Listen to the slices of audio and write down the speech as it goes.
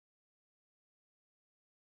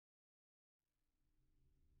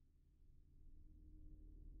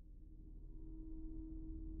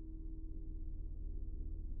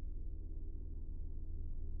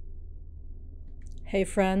Hey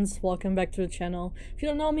friends, welcome back to the channel. If you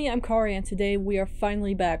don't know me, I'm Kari and today we are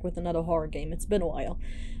finally back with another horror game. It's been a while.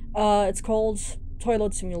 It's called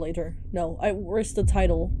Toilet Simulator. No, where's the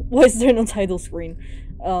title? Why is there no title screen?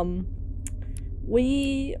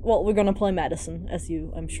 We're gonna play Madison, as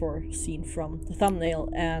you, I'm sure, seen from the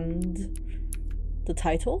thumbnail and the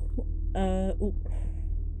title. Ooh.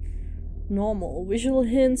 Normal. Visual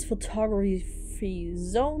hints, photography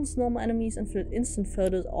zones, normal enemies, and instant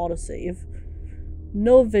photos autosave.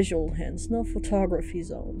 No visual hints, no photography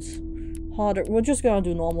zones. Harder. We're just gonna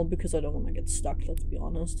do normal because I don't want to get stuck, let's be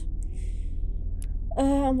honest.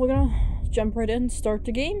 We're gonna jump right in, start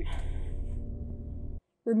the game.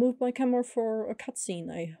 Remove my camera for a cutscene,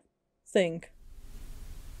 I think.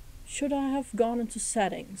 Should I have gone into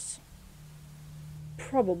settings?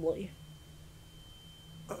 Probably.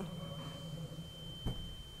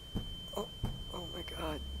 Oh my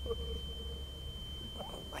god.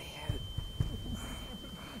 Oh, my head.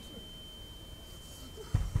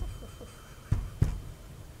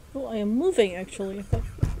 Oh, I am moving actually.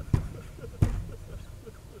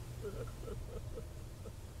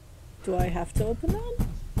 Do I have to open that?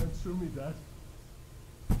 Answer me that.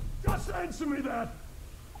 Just answer me that!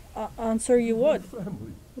 Answer you what?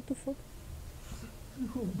 Family. What the fuck?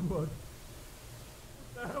 Oh, blood.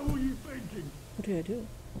 What the hell were you thinking? What do I do?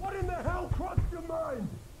 What in the hell crossed your mind?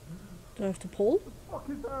 Do I have to pull? What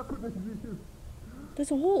is happening to you?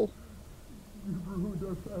 There's a hole. You've ruined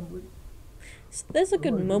our family. There's a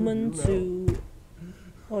good moment to...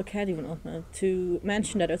 Well, I can't even open it. To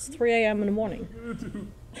mention that it's 3 AM in the morning. What are you gonna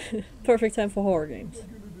do? Perfect time for horror games. What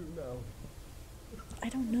are you gonna do now? I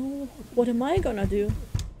don't know. What am I gonna do?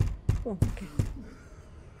 Oh, okay.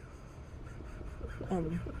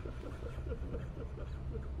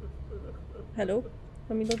 Hello?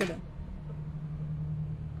 Let me look at that.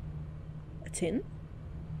 A tin?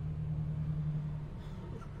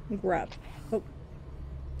 Grab. Oh.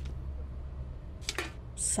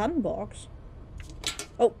 Sunbox?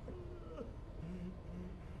 Oh.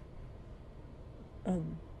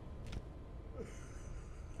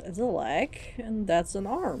 That's a leg, and that's an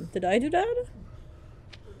arm. Did I do that?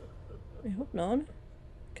 I hope not.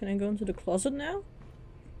 Can I go into the closet now?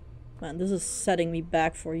 Man, this is setting me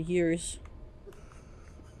back for years.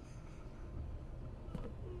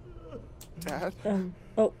 Dad?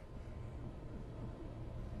 Oh.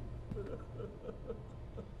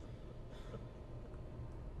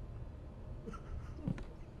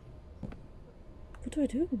 What do I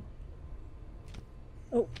do?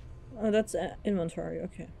 Oh, that's inventory,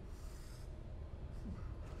 okay.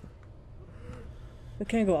 But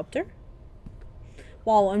can I go up there?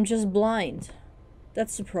 Wow, I'm just blind.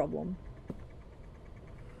 That's the problem.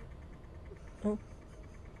 Oh.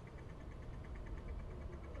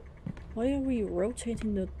 Why are we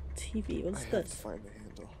rotating the TV? What's I have this? to find the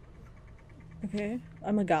handle. Okay,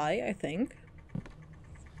 I'm a guy, I think.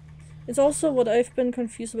 It's also what I've been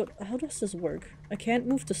confused about. How does this work? I can't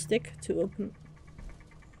move the stick to open...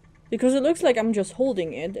 Because it looks like I'm just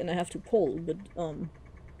holding it and I have to pull, but,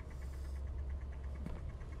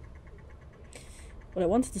 What I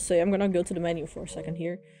wanted to say, I'm gonna go to the menu for a second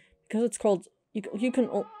here. Because it's called... You can...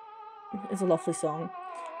 Oh, it's a lovely song.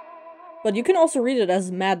 But you can also read it as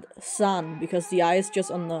Mad Sun, because the eye is just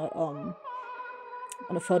on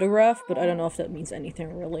the photograph, but I don't know if that means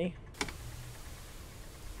anything, really.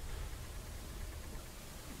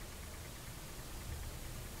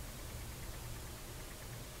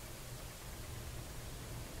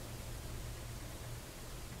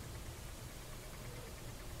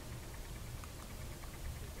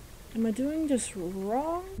 Am I doing this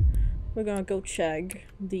wrong? We're gonna go check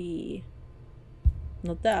the...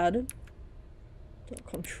 Not that. The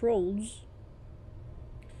controls.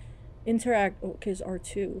 Interact... Oh, okay, it's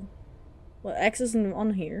R2. Well, X isn't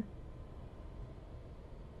on here.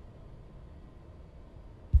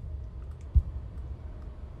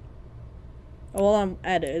 Oh, while I'm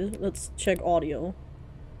at it, let's check audio.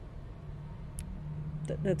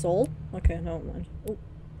 That's all? Okay, never mind. Oh.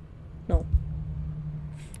 No.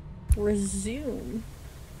 Resume.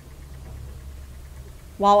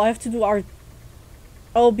 Wow, I have to do our...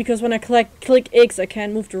 Oh, because when I click X, I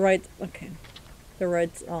can't move the right... Okay. The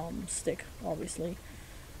right, stick, obviously.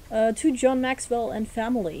 To John Maxwell and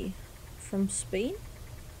family. From Spain?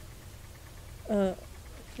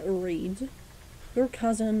 Read. Your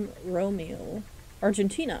cousin Romeo.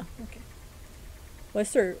 Argentina. Okay. Why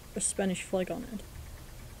is there a Spanish flag on it?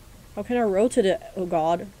 How can I rotate it? Oh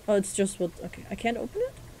god. Oh, it's just what... Okay, I can't open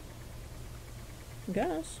it? I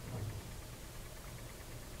guess.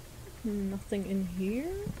 Nothing in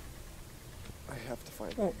here? I have to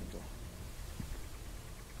find the Oh. handle.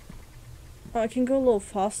 I can go a little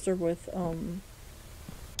faster with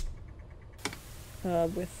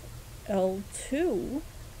L2.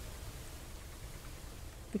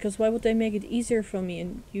 Because why would they make it easier for me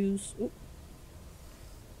and use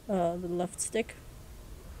the left stick?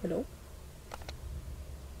 Hello?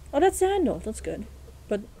 Oh, that's the handle. That's good.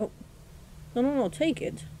 But oh, no, take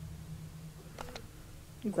it.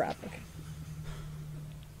 Grab. Okay.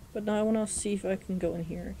 But now I want to see if I can go in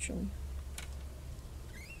here actually.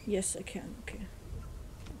 Yes, I can. Okay.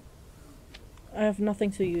 I have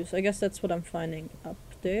nothing to use. I guess that's what I'm finding up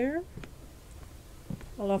there.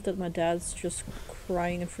 I love that my dad's just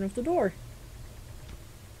crying in front of the door.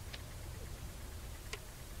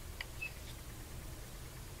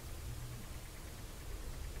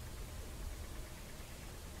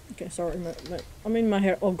 Okay, sorry. My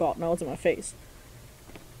hair. Oh god, now it's in my face.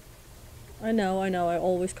 I know, I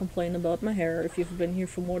always complain about my hair if you've been here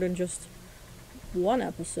for more than just one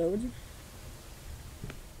episode.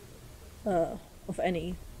 Of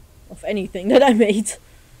anything that I made.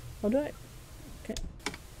 How do I? Okay.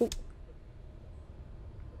 Oh.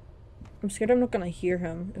 I'm scared I'm not gonna hear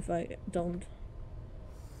him if I don't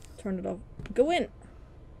turn it off. Go in!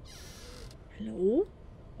 Hello?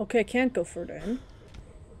 Okay, I can't go further in.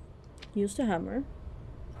 Use the hammer.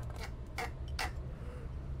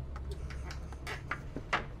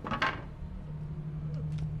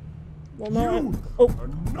 Well, no, You are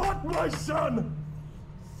not my son!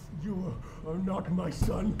 You are not my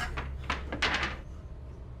son.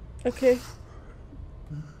 Okay.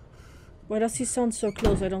 Why does he sound so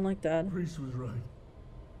close? I don't like that. Priest was right.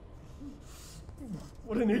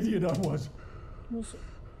 What an idiot I was.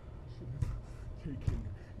 Taking you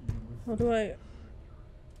with How do I...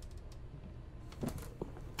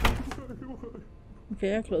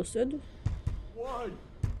 Okay, I closed it. Why?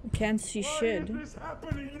 I can't see shit. Why is this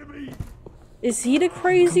happening to me? Is he the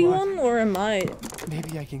crazy one, or am I?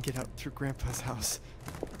 Maybe I can get out through Grandpa's house.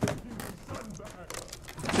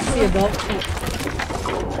 Is he adopted?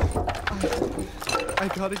 I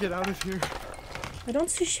gotta get out of here. I don't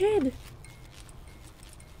see shit.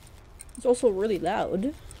 It's also really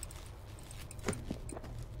loud.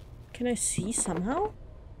 Can I see somehow?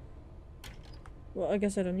 Well, I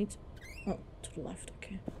guess I don't need to. Oh, to the left,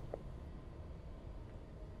 okay.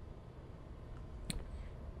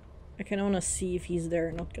 I kinda wanna see if he's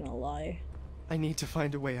there, not gonna lie. I need to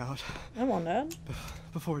find a way out. I want that.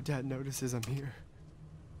 Before Dad notices I'm here.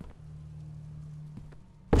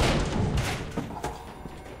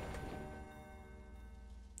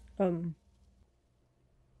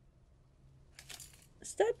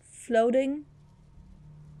 Is that floating?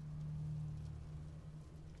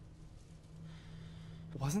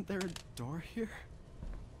 Wasn't there a door here?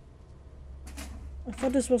 I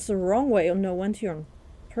thought this was the wrong way. Oh no, went here on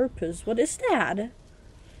purpose. What is that?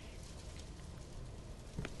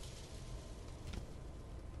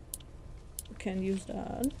 Can't use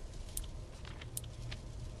that.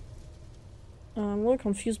 I'm a little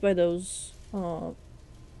confused by those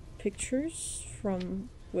pictures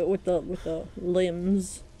from with the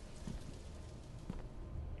limbs.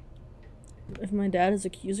 If my dad is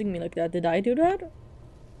accusing me like that, did I do that?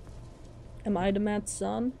 Am I the mad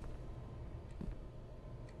son?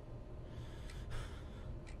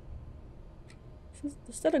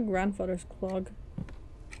 Is that a grandfather's clog?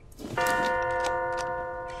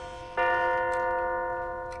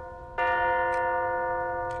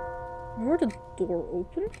 I heard a door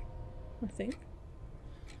open, I think.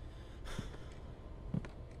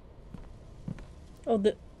 Oh,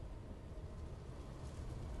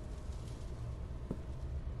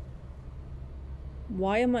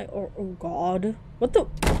 why am I... Oh god. What the...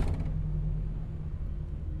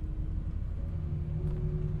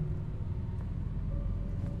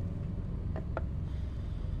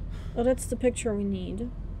 Oh, that's the picture we need.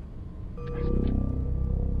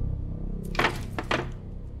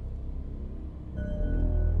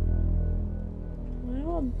 Why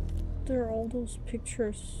are there all those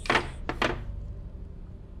pictures? I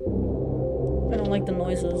don't like the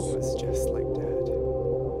noises. It's just like Dad.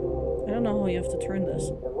 I don't know how you have to turn this.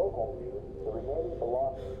 In local news, the remaining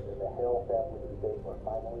belongings in the Hale family estate were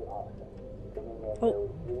finally auctioned, bringing in Oh,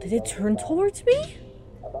 did it turn towards me?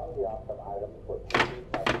 among the auction items were paintings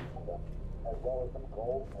by Luca, as well as some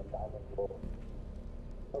gold and diamond jewelry.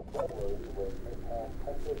 The February was Miss Hale's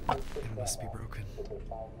 100th It must be broken. which was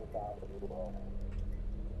finally found in the owner.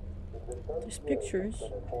 It's been 30 These years pictures. since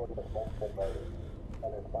the reported of multiple murders,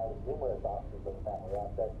 and in spite of numerous auctions of family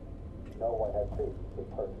assets, no one had previously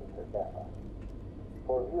purchased her camera.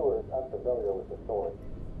 For viewers unfamiliar with the story,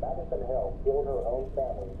 Madison Hale killed her own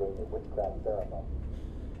family during the witchcraft ceremony.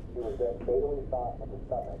 He was then fatally shot in the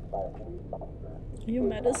stomach by a police officer. Are you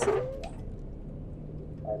Madison?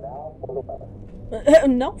 And now for the weather.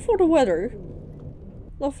 Now for the weather.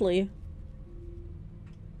 Lovely.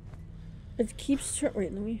 It keeps wait,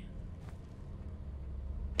 let me.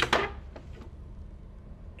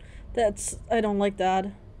 That's I don't like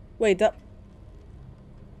that. Wait, that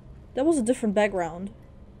was a different background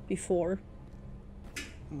before.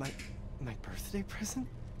 My birthday present?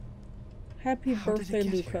 Happy How did it birthday,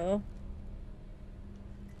 get Luca. here?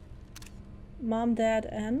 Mom, Dad,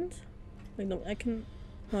 and wait, no, I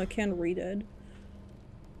can't read it.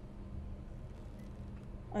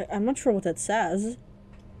 I'm not sure what that says.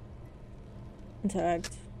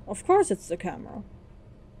 Interact. Of course it's the camera.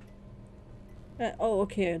 Oh,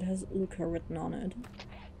 okay, it has Luca written on it.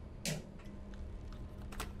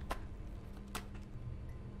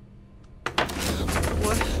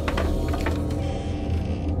 What?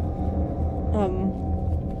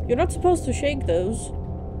 You're not supposed to shake those.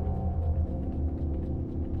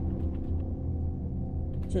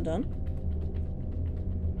 Is it done?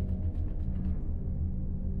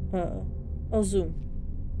 I'll zoom.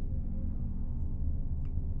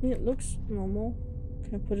 It looks normal.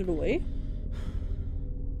 Can I put it away?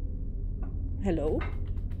 Hello?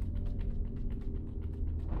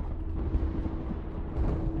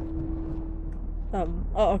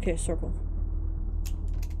 Oh, okay, circle.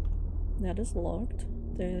 That is locked.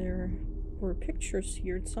 There were pictures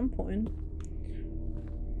here at some point.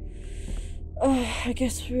 I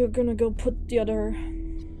guess we're gonna go put the other...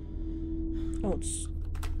 Oh,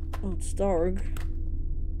 it's dark.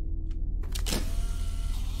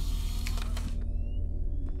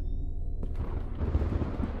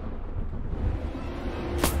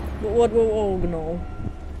 What? Oh no.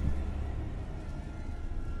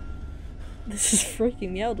 This is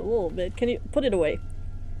freaking me out a little bit. Can you put it away?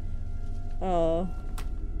 No,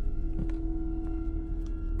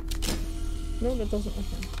 that doesn't.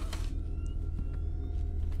 Okay.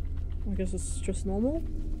 I guess it's just normal.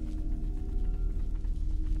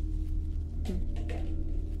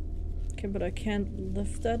 Okay, but I can't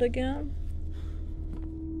lift that again.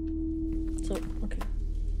 So, okay.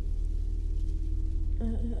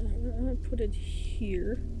 Put it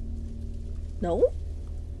here. No?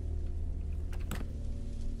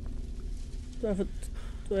 Do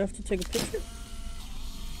I have to take a picture?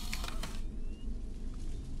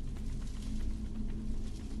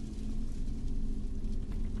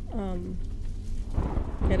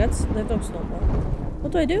 Yeah, that looks normal.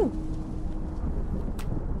 What do I do?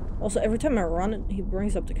 Also, every time I run it, he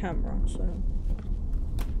brings up the camera, so...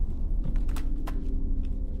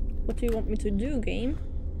 What do you want me to do, game?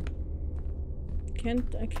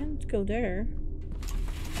 I can't go there.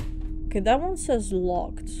 Okay, that one says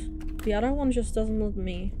locked. The other one just doesn't let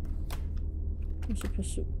me. I'm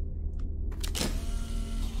supposed to...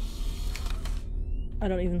 I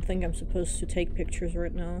don't even think I'm supposed to take pictures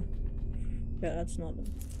right now. Yeah, that's not it.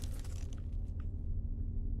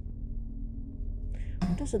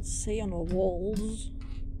 What does it say on the walls?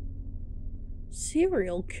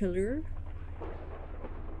 Serial killer?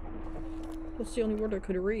 That's the only word I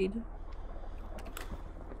could read.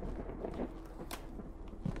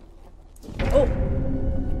 Oh!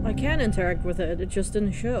 I can interact with it, it just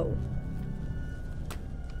didn't show.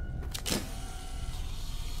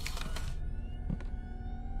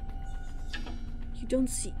 You don't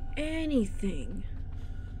see anything.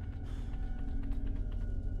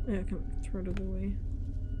 Yeah, I can throw it away.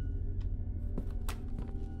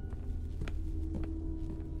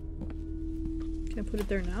 Can I put it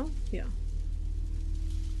there now? Yeah.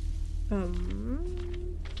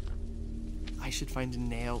 I should find a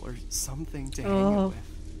nail or something to hang it with.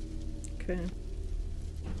 Okay.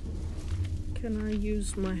 Can I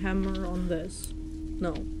use my hammer on this?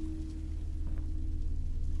 No.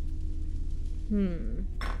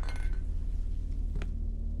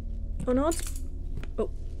 Oh no, it's... Oh.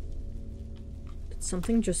 Did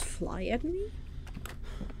something just fly at me?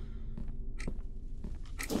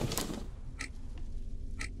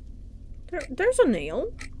 There's a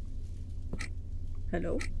nail.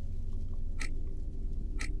 Hello?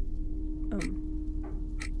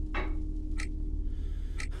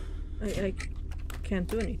 I can't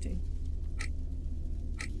do anything.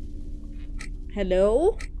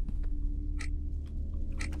 Hello?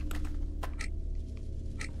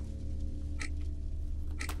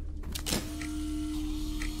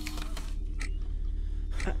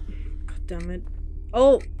 God damn it.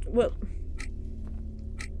 Oh, well...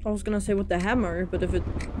 I was gonna say with the hammer, but if it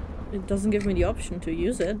doesn't give me the option to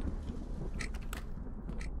use it.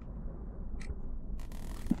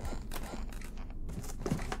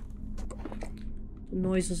 The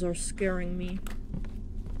noises are scaring me.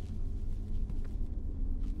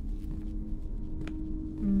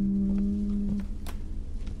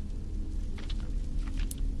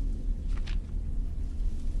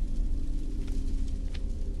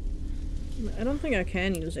 I don't think I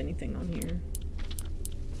can use anything on here.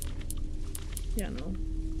 Yeah, no.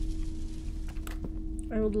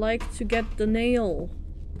 I would like to get the nail.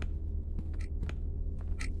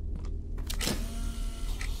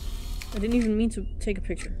 I didn't even mean to take a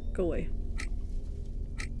picture. Go away.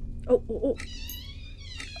 Oh, oh, oh.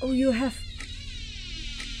 Oh, you have...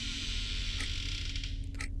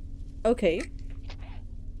 Okay.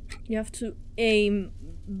 You have to aim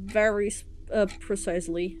very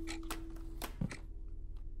precisely.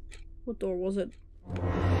 What door was it?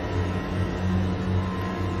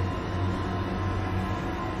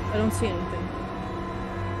 I don't see anything.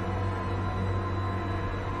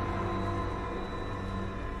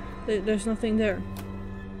 There's nothing there.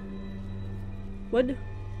 What?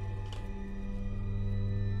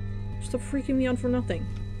 Stop freaking me out for nothing.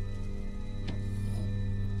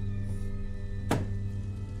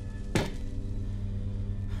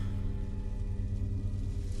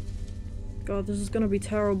 God, this is gonna be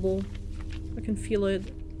terrible. I can feel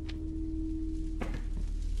it.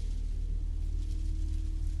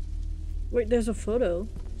 Wait, there's a photo.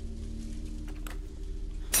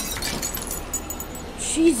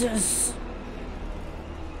 Jesus!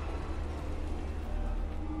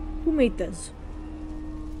 Who made this?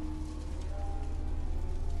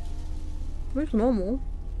 Where's normal?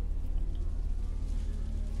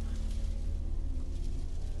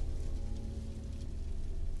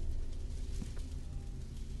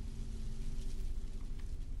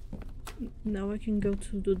 Now I can go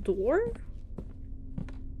to the door?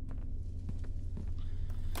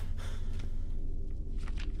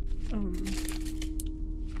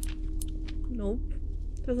 Nope.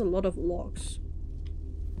 There's a lot of logs.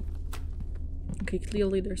 Okay,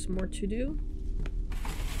 clearly there's more to do.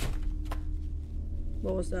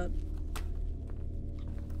 What was that?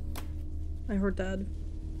 I heard that.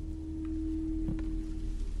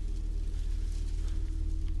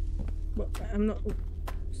 But I'm not...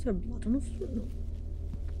 Is there blood on the floor? No.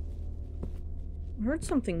 I heard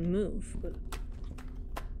something move, but...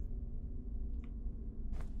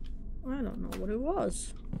 I don't know what it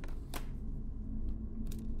was.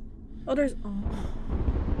 Oh, there's... Oh.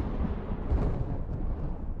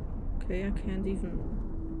 Okay, I can't even...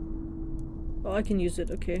 Oh, I can use it,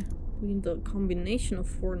 okay. We need the combination of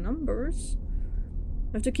 4 numbers.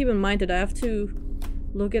 I have to keep in mind that I have to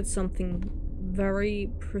look at something very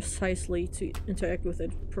precisely to interact with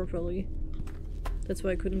it properly. That's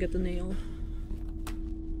why I couldn't get the nail.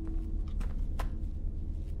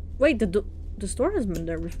 Wait, the store has been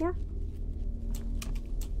there before?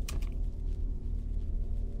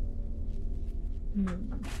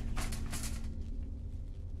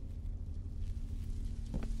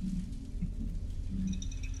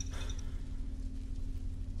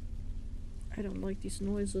 I don't like these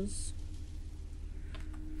noises.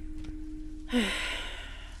 Do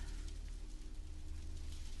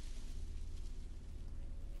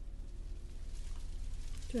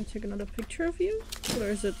I take another picture of you? Or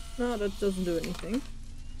is it... No, that doesn't do anything.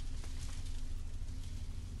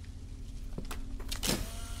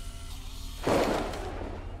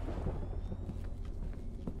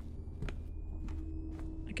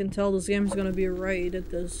 I can tell this game is gonna be right at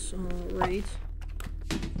this rate.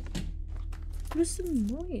 What is the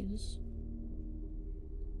noise?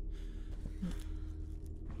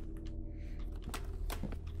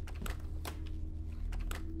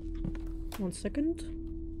 One second.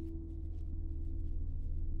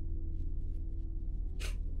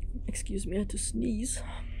 Excuse me, I had to sneeze.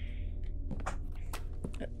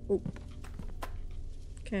 Oh.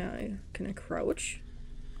 Can I crouch?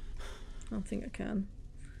 I don't think I can.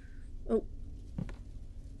 Oh.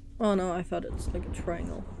 Oh no, I thought it's like a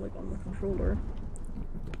triangle, like on the controller.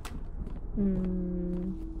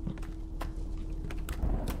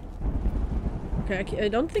 Okay, I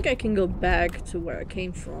don't think I can go back to where I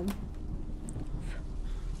came from.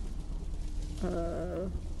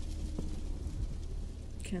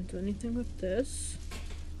 Can't do anything with this.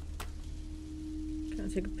 Can I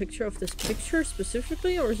take a picture of this picture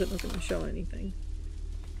specifically, or is it not going to show anything?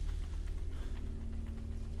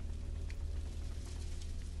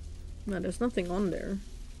 No, there's nothing on there.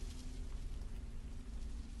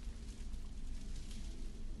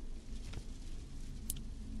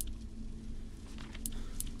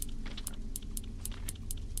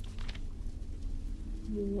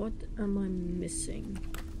 What am I missing?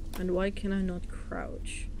 And why can I not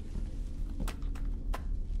crouch?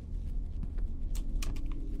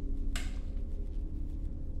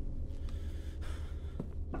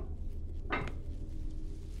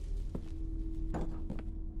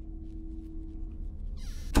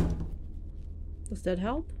 Does that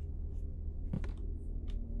help?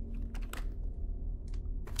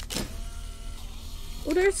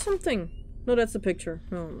 Oh, there's something! No, that's a picture.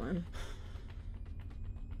 Never mind.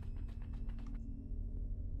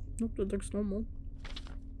 Nope, that looks normal.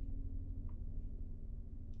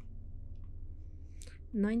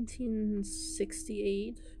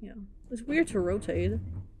 1968. Yeah. It's weird to rotate.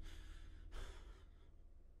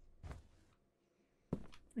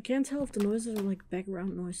 I can't tell if the noises are like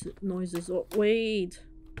background noises. Oh, wait!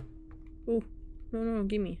 Oh, no,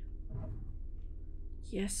 gimme.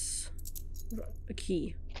 Yes. A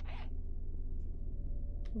key.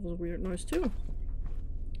 That was a weird noise too.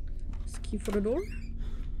 Is the key for the door?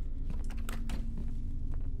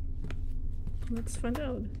 Let's find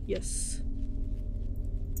out. Yes.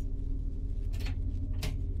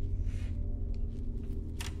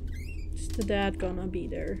 Is the dad gonna be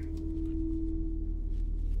there?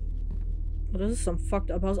 Oh, this is some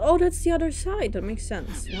fucked up house. Oh, that's the other side. That makes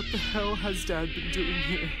sense. What the hell has Dad been doing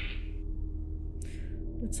here?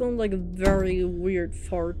 It sounded like a very weird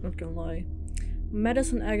fart, not gonna lie.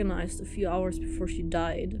 Madison agonized a few hours before she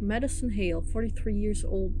died. Madison Hale, 43 years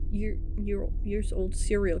old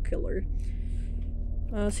serial killer.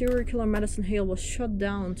 Serial killer Madison Hale was shot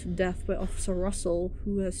down to death by Officer Russell,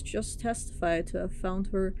 who has just testified to have found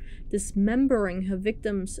her dismembering her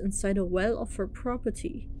victims inside a well of her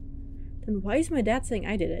property. Then why is my dad saying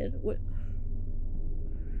I did it? What?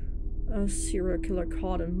 A serial killer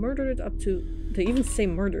caught and murdered up to... They even say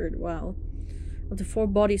murdered, wow. Up to 4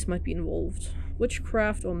 bodies might be involved.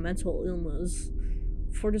 Witchcraft or mental illness.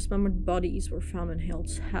 4 dismembered bodies were found in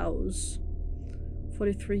Hale's house.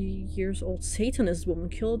 43 years old Satanist woman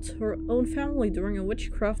killed her own family during a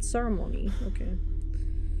witchcraft ceremony. Okay.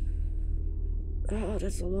 Oh,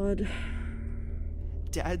 that's a lot.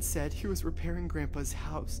 Dad said he was repairing Grandpa's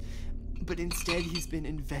house, but instead he's been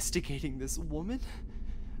investigating this woman?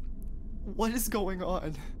 What is going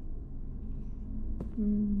on?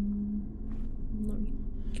 Let me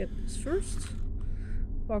get this first.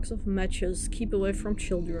 Box of matches. Keep away from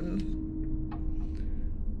children.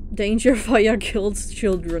 Danger fire kills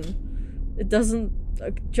children. It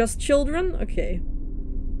doesn't... just children? Okay.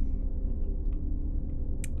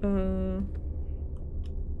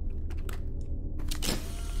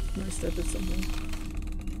 Nice, that did something.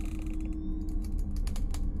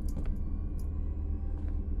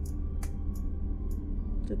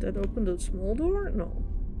 Did that open the small door? No.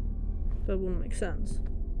 That wouldn't make sense.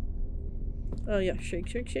 Yeah, shake,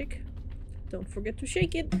 shake, shake. Don't forget to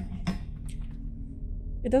shake it.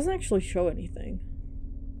 It doesn't actually show anything.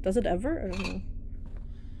 Does it ever? I don't know.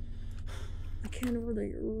 I can't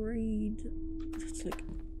really read. It's like,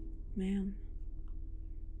 man.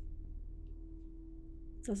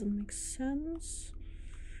 Doesn't make sense.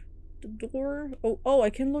 The door. Oh,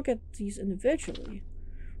 I can look at these individually.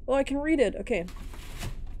 Oh, I can read it. Okay.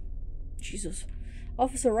 Jesus.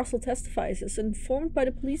 Officer Russell testifies. As informed by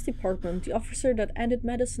the police department, the officer that ended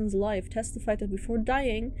Madison's life testified that before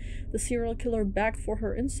dying, the serial killer begged for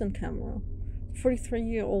her instant camera. The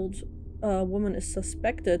 43-year-old woman is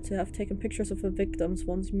suspected to have taken pictures of her victims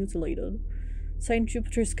once mutilated. St.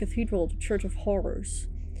 Jupiter's Cathedral, the Church of Horrors.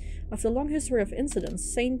 After a long history of incidents,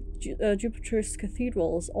 St. Jupiter's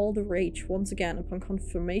Cathedral is all the rage once again upon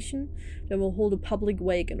confirmation. They will hold a public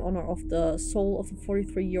wake in honor of the soul of the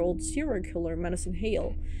 43-year-old serial killer Madison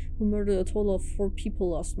Hale, who murdered a total of 4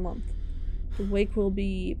 people last month. The wake will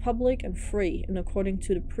be public and free, and according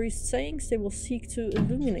to the priest's sayings, they will seek to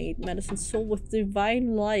illuminate Madison's soul with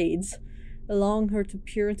divine light, allowing her to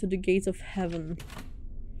peer into the gates of heaven.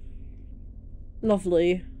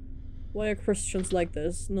 Lovely. Why are Christians like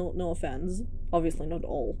this? No offense. Obviously not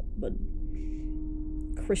all, but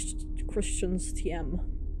Christians TM,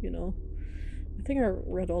 you know. I think I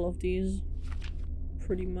read all of these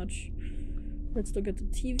pretty much. Let's look at the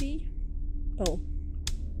TV. Oh.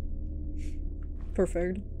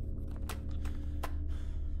 Perfect.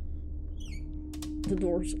 The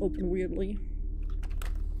doors open weirdly.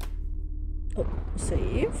 Oh,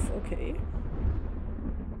 save. Okay.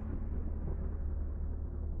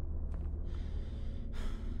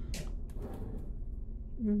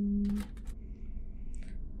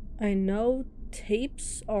 I know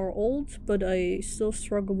tapes are old, but I still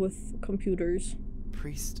struggle with computers.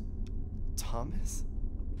 Priest Thomas?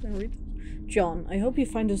 Can I read this? John, I hope you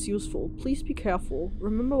find this useful. Please be careful.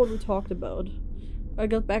 Remember what we talked about.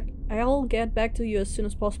 I'll get back to you as soon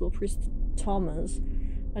as possible, Priest Thomas.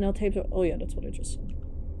 I know tapes are— oh yeah, that's what I just said.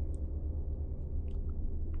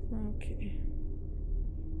 Okay.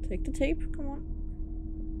 Take the tape, come on.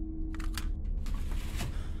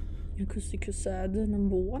 Acoustic cassette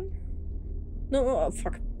number 1. No,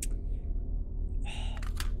 fuck. Oh,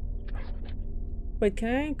 Wait,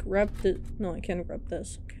 can I grab the... No, I can't grab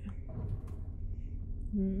this. Okay.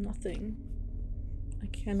 Nothing. I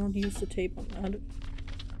cannot use the tape on that.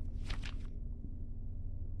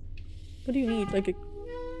 What do you need? Like a...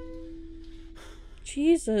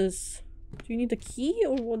 Jesus! Do you need the key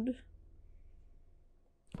or what?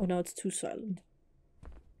 Oh no, it's too silent.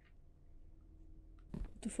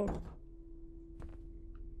 What the fuck?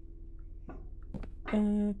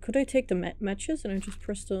 Could I take the matches and I just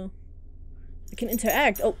press the... I can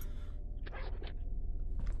interact! Oh!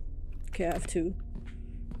 Okay, I have to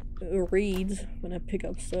read when I pick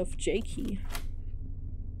up stuff. J key.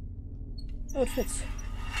 Oh, it fits.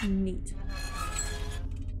 Neat.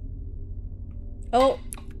 Oh!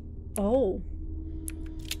 Oh!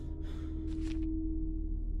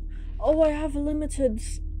 Oh, I have a limited...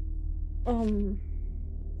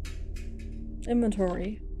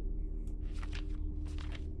 inventory.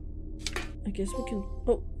 I guess we can...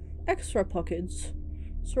 Oh! Extra pockets.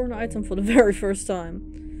 Store an item for the very first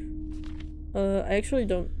time. I actually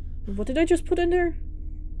don't... What did I just put in there?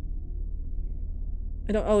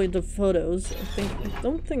 I don't... Oh, the photos. I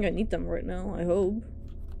don't think I need them right now. I hope.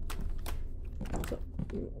 So,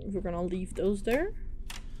 we're gonna leave those there.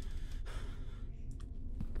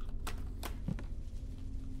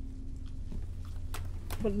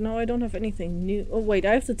 But no, I don't have anything new. Oh wait,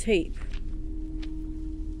 I have the tape.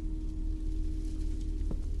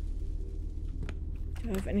 Do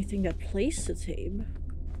I have anything that plays the tape?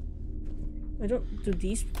 I don't... Do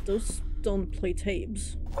those don't play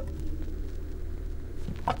tapes.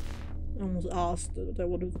 I almost asked. That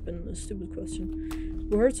would have been a stupid question.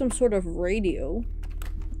 We heard some sort of radio.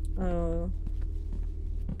 Yeah,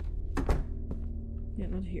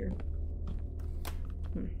 not here.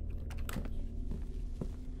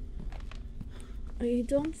 I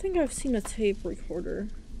don't think I've seen a tape recorder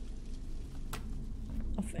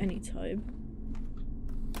of any type.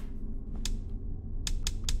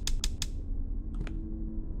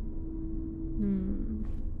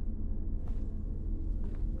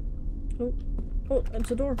 Oh, oh,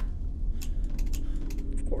 that's a door.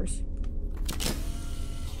 Of course.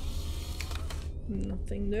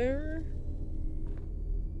 Nothing there.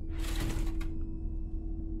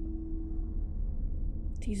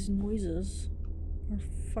 These noises are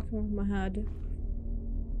fucking with my head.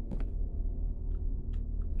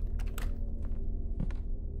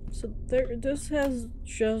 So there, this has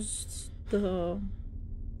just the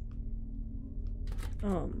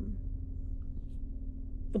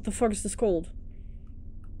what the fuck is this called?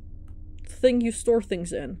 The thing you store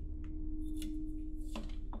things in.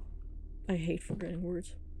 I hate forgetting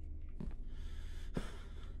words.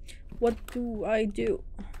 What do I do?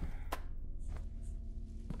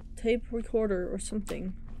 Tape recorder or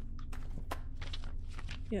something.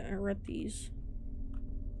 Yeah, I read these.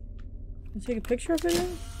 Can I take a picture of it?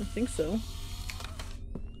 I think so.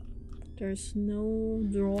 There's no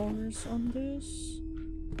drawers on this.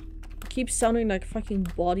 It keeps sounding like fucking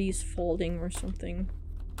bodies falling or something.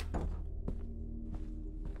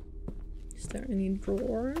 Is there any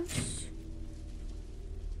drawers?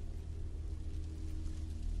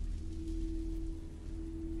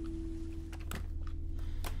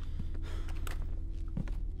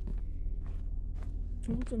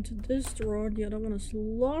 Hold on to this drawer, the other one is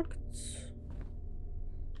locked.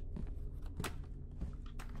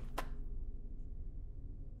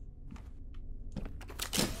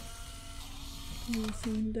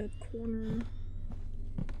 Nothing in that corner.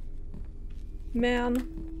 Man.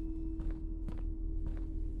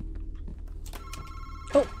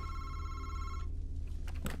 Oh!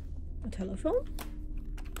 A telephone?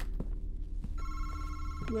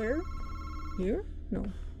 Where? Here? No.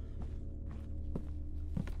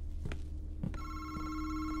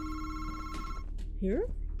 Here?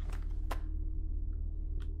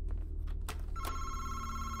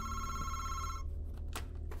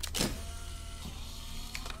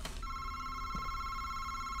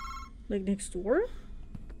 Like next door?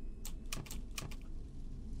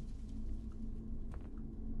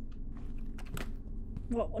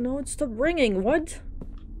 Well, no, it stopped ringing. What?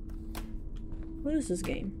 What is this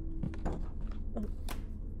game? Oh.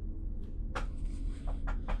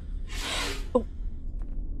 Oh.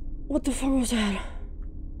 What the fuck was that?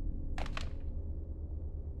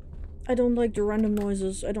 I don't like the random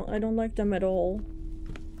noises. I don't like them at all.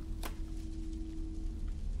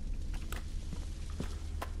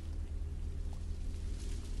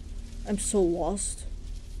 I'm so lost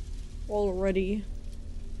already.